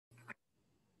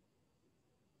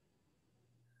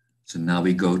So now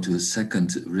we go to a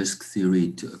second risk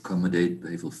theory to accommodate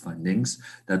behavioral findings.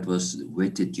 That was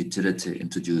weighted utility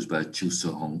introduced by Chu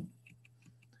So-hong.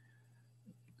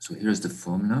 So here's the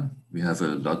formula. We have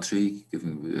a lottery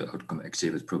giving the outcome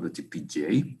xj with probability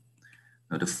pj.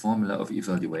 Now the formula of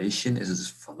evaluation is as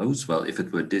follows. Well, if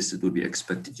it were this, it would be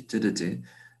expected utility,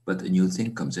 but a new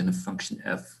thing comes in, a function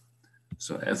f.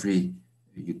 So every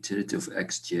utility of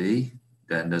xj,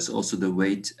 then there's also the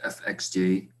weight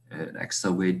fxj, an extra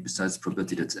weight besides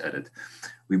probability that's added.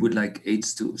 We would like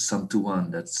 8's to sum to 1.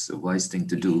 That's a wise thing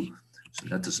to do. So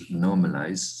let us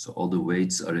normalize. So all the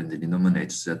weights are in the denominator,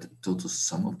 so that the total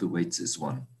sum of the weights is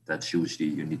 1. That's usually,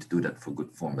 you need to do that for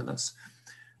good formulas.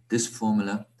 This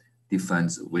formula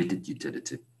defines weighted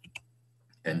utility.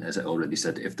 And as I already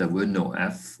said, if there were no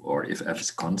f, or if f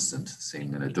is constant,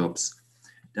 saying that it drops,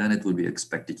 then it would be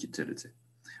expected utility.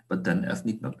 But then f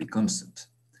need not be constant.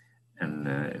 And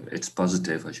it's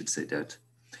positive, I should say that.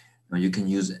 Now you can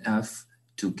use f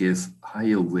to give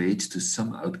higher weight to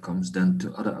some outcomes than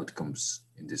to other outcomes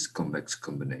in this convex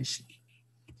combination.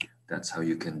 That's how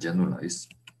you can generalize.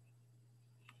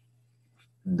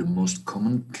 The most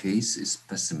common case is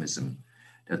pessimism.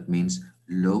 That means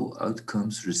low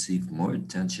outcomes receive more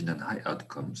attention than high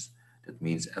outcomes. That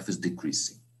means f is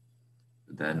decreasing.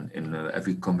 Then in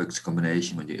every convex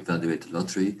combination, when you evaluate the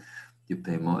lottery, you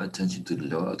pay more attention to the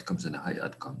low outcomes than the high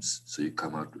outcomes. So you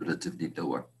come out relatively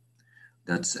lower.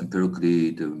 That's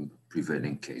empirically the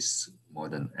prevailing case more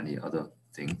than any other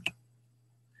thing.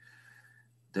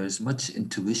 There's much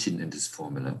intuition in this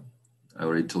formula. I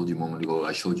already told you a moment ago,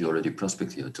 I showed you already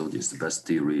prospect theory. I told you it's the best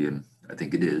theory, and I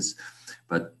think it is.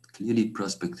 But clearly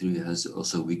prospect theory has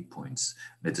also weak points.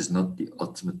 It is not the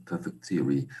ultimate perfect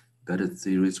theory. Better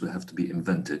theories will have to be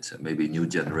invented. Maybe new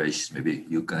generations, maybe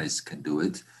you guys can do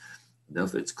it.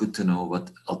 Therefore, it's good to know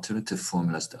what alternative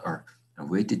formulas there are. And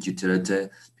weighted utility,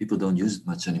 people don't use it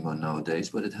much anymore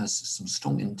nowadays, but it has some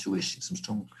strong intuition, some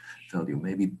strong value.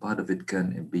 Maybe part of it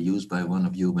can be used by one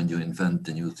of you when you invent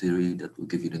the new theory that will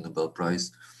give you the Nobel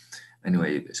Prize.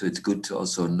 Anyway, so it's good to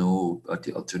also know about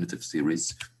the alternative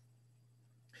theories.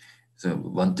 So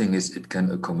one thing is it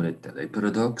can accommodate the delay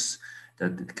paradox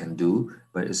that it can do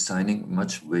by assigning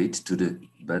much weight to the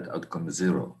bad outcome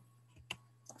 0.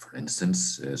 For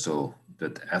instance, so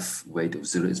that f weight of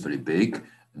 0 is very big,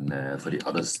 and for the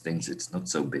other things it's not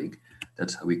so big.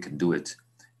 That's how we can do it.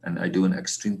 And I do an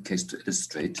extreme case to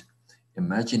illustrate.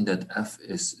 Imagine that f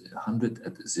is 100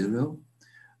 at 0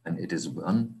 and it is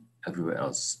 1 everywhere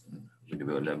else.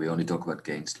 We only talk about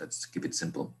gains. Let's keep it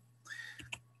simple.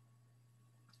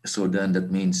 So then that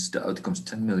means the outcomes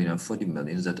 10 million and 40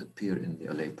 million that appear in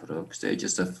the LA paradox, they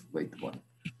just have weight 1.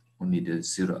 Only the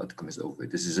 0 outcome is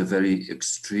overweight. This is a very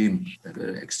extreme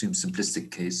simplistic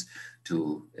case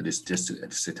just to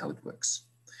illustrate how it works.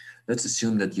 Let's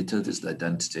assume that utility is the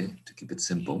identity, to keep it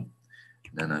simple.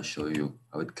 Then I'll show you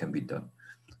how it can be done.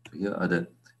 So here are the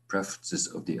preferences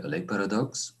of the LA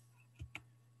paradox.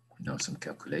 Now some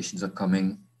calculations are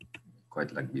coming,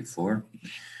 quite like before.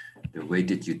 The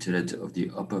weighted utility of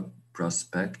the upper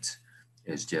prospect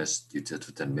is just utility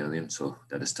of 10 million, so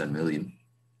that is 10 million.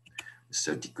 The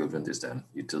third equivalent is then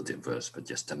utility inverse, but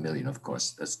just 10 million, of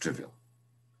course, that's trivial.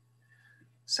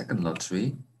 Second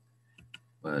lottery,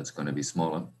 well, it's going to be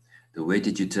smaller. The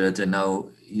weighted utility now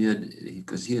here,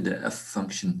 because here the f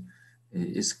function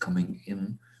is coming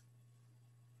in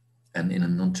and in a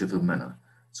non-trivial manner.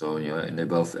 So in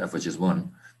above f which is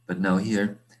 1, but now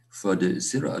here for the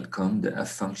 0 outcome, the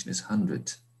f function is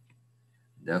 100.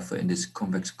 Therefore, in this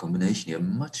convex combination here,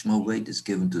 much more weight is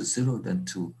given to 0 than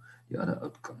to the other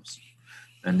outcomes.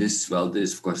 And this, well,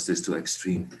 this, of course, is too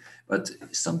extreme, but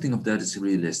something of that is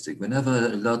realistic. Whenever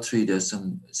a lottery, there's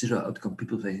some 0 outcome,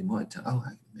 people pay more attention. Oh,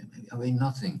 maybe I weigh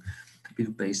nothing.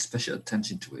 People pay special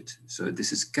attention to it. So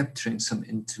this is capturing some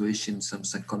intuition, some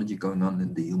psychology going on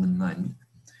in the human mind.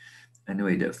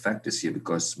 Anyway, the effect is here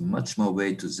because much more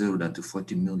weight to 0 than to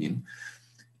 40 million.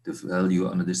 The value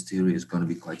under this theory is going to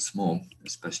be quite small,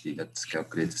 especially let's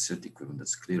calculate the third equivalent,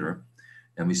 that's clearer.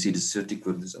 And we see the third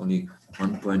equivalent is only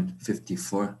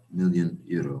 1.54 million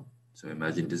euro. So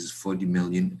imagine this is 40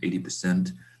 million, 80%,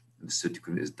 and the third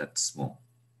equivalent is that small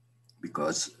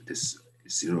because this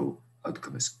 0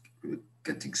 outcome is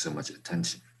getting so much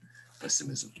attention,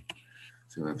 pessimism.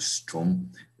 So we have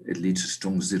it leads to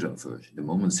strong 0 aversion. The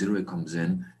moment 0 comes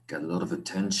in, get a lot of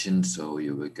attention, so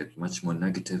you will get much more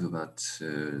negative about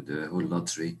the whole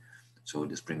lottery. So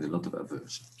this brings a lot of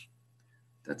aversion.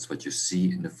 That's what you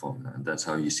see in the formula, and that's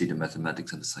how you see the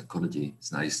mathematics and the psychology.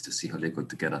 It's nice to see how they go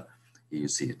together. Here you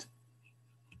see it.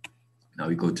 Now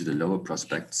we go to the lower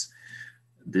prospects.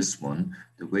 This one,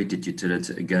 the weighted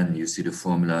utility, again, you see the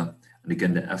formula. And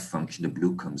again, the F function, the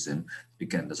blue comes in.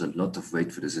 Again, there's a lot of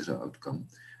weight for the zero outcome.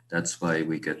 That's why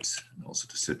we get also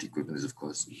the 30 equivalent is of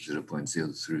course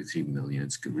 0.033 million.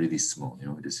 It's really small, you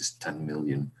know, this is 10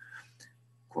 million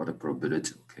quarter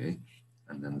probability, okay?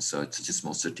 And then so it's just a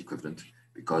small 30 equivalent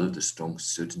because of the strong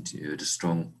certainty, the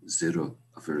strong zero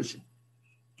aversion.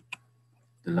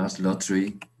 The last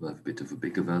lottery will have a bit of a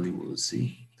bigger value, we'll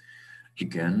see.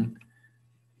 Again,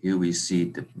 here we see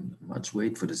the much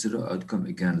weight for the zero outcome.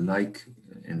 Again, like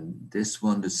in this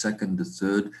one, the second, the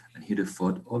third, and here the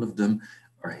fourth, all of them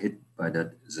are hit by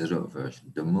that zero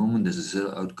aversion. The moment there's a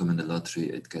zero outcome in the lottery,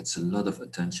 it gets a lot of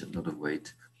attention, a lot of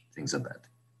weight, things are bad.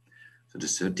 So the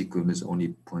 30 equivalent is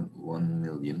only 0.1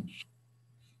 million.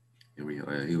 Here we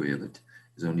have it.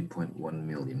 It's only 0.1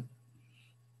 million.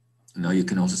 Now you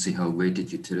can also see how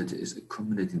weighted utility is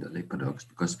accommodating the Allais paradox,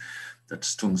 because that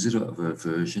strong zero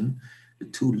aversion, the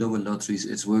two lower lotteries,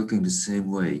 it's working the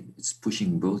same way. It's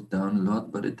pushing both down a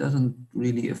lot, but it doesn't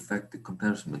really affect the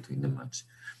comparison between them much.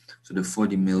 So the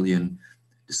 40 million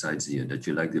decides here that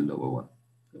you like the lower one.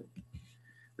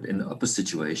 But in the upper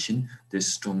situation, this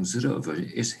strong zero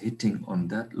aversion is hitting on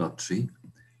that lottery,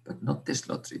 but not this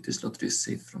lottery. This lottery is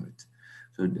safe from it.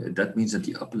 So that means that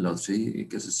the upper lottery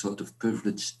gets a sort of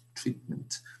privileged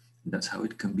treatment. And that's how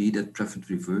it can be that preference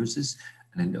reverses.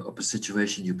 And in the upper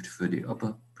situation, you prefer the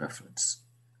upper preference,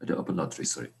 the upper lottery,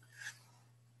 sorry.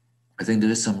 I think there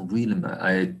is some real,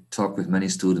 I talked with many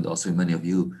students, also many of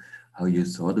you, how you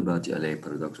thought about the Allais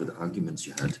paradox, what arguments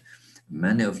you had.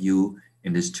 Many of you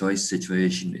in this choice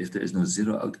situation, if there is no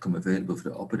zero outcome available for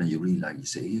the upper, then you really like, you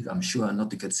say, I'm sure I'm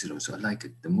not to get zero, so I like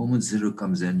it. The moment zero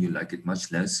comes in, you like it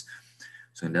much less.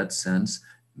 So in that sense,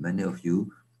 many of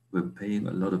you were paying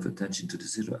a lot of attention to the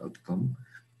zero outcome,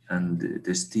 and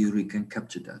this theory can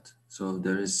capture that. So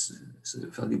there is a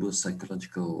valuable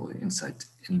psychological insight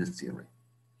in the theory.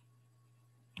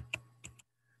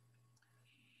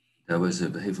 There was a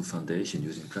behavioral foundation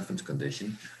using preference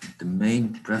condition. The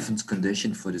main preference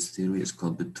condition for this theory is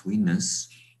called betweenness.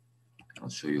 I'll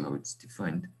show you how it's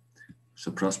defined.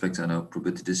 So prospects are now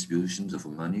probability distributions of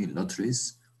money,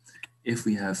 lotteries. If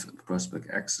we have prospect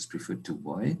X is preferred to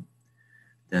Y,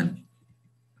 then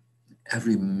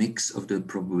every mix of the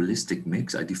probabilistic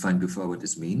mix, I defined before what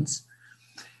this means.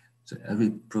 So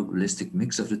every probabilistic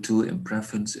mix of the two in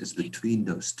preference is between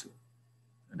those two.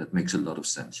 And that makes a lot of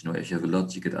sense. You know, if you have a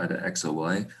lot, you get either X or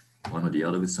Y, one or the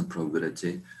other with some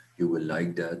probability. You will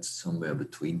like that somewhere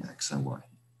between X and Y.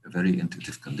 A very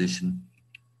intuitive condition.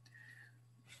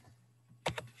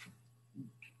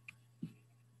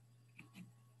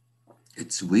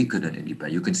 It's weaker than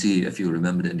independence. You can see, if you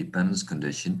remember the independence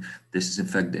condition, this is in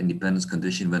fact the independence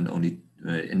condition when only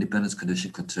independence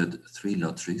condition considered 3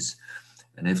 lotteries.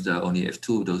 And if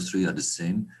two of those 3 are the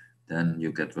same, then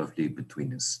you get roughly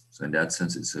betweenness. So in that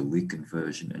sense, it's a weakened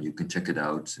version, and you can check it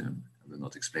out. I will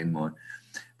not explain more,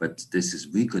 but this is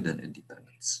weaker than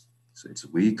independence. So it's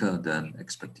weaker than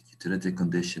expected utility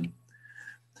condition.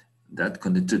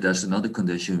 There's another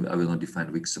condition, I will not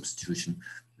define weak substitution.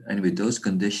 Anyway, those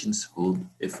conditions hold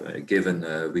if given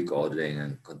weak ordering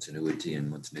and continuity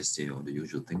and monotonicity, or the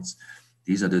usual things.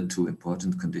 These are the 2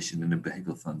 important conditions in the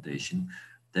behavioral foundation.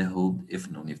 They hold if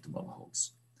and only if the model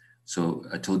holds. So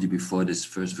I told you before, this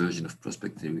first version of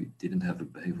prospect theory didn't have a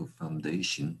behavioral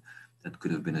foundation. That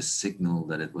could have been a signal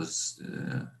that it was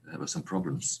there were some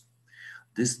problems.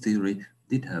 This theory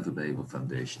did have a behavioral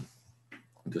foundation.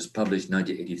 It was published in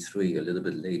 1983, a little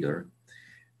bit later.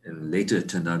 And later it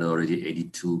turned out already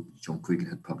 82, John Quigley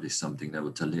had published something, I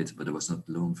will tell later, but it was not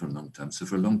known for a long time. So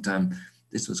for a long time,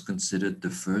 this was considered the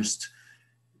first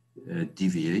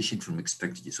deviation from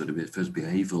expected, so the first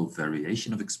behavioral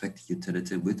variation of expected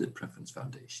utility with the preference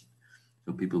foundation.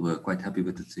 So people were quite happy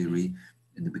with the theory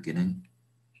in the beginning.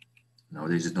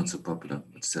 Nowadays it's not so popular,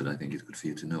 but still I think it's good for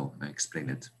you to know, and I explain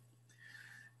it.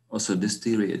 Also, this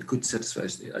theory, it could satisfy,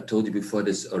 I told you before,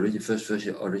 this first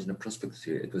version original prospect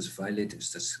theory, it was violating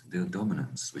stochastic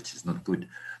dominance, which is not good.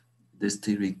 This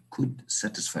theory could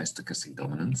satisfy stochastic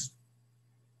dominance,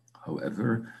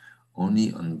 however,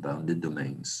 only on bounded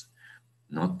domains.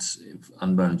 Not if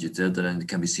unbounded utility, then it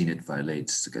can be seen it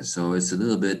violates. Okay, so it's a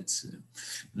little bit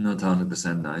not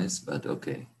 100% nice, but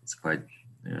okay, it's quite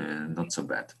not so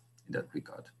bad in that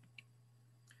regard.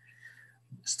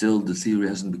 Still, the theory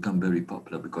hasn't become very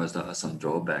popular because there are some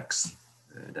drawbacks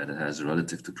that it has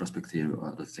relative to prospect theory or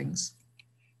other things.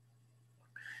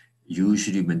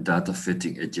 Usually when data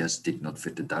fitting, it just did not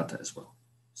fit the data as well.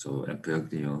 So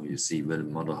empirically, you see with the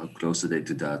model how close are they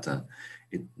to data.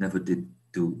 It never did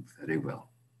do very well.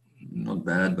 Not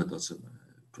bad, but also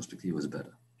prospect theory was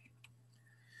better.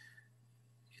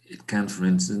 it can, for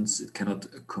instance, it cannot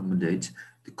accommodate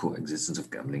the coexistence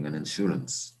of gambling and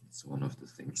insurance. It's one of the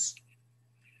things.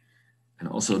 And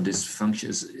also this function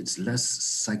it's less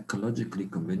psychologically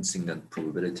convincing than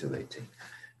probability weighting,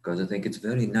 because I think it's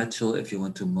very natural if you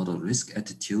want to model risk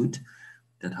attitude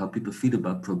that how people feel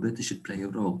about probability should play a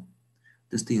role.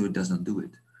 This theory does not do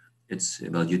it. It's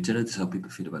about utilities, how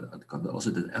people feel about outcome, but also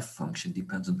the F function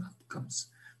depends on outcomes,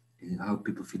 how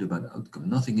people feel about outcome.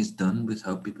 Nothing is done with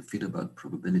how people feel about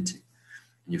probability.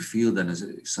 And you feel that as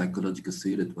a psychological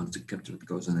theory that wants to capture what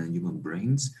goes on in human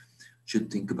brains,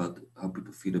 should think about how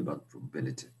people feel about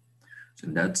probability. So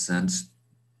in that sense,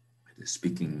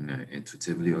 speaking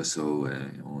intuitively or so,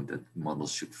 that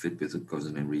models should fit with what goes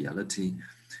on in reality,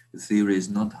 the theory is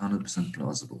not 100%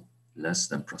 plausible, less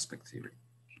than prospect theory.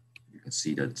 You can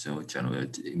see that so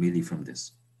generate immediately from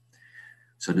this.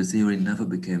 So the theory never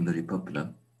became very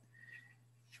popular.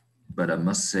 But I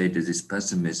must say that this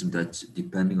pessimism that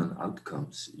depending on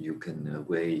outcomes, you can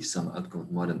weigh some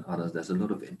outcomes more than others. There's a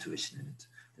lot of intuition in it.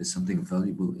 There's something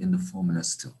valuable in the formula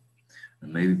still.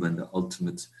 And maybe when the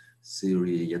ultimate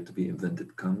theory yet to be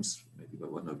invented comes, maybe by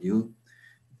one of you,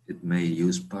 it may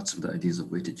use parts of the ideas of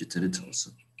weighted utility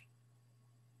also.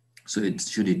 So it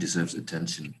surely deserves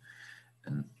attention.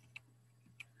 And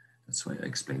that's why I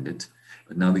explained it.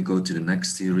 But now we go to the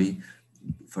next theory,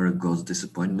 Farragut's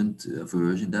disappointment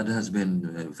version. That has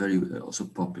been very also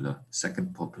popular,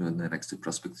 second popular next to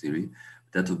prospect theory.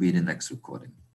 That will be the next recording.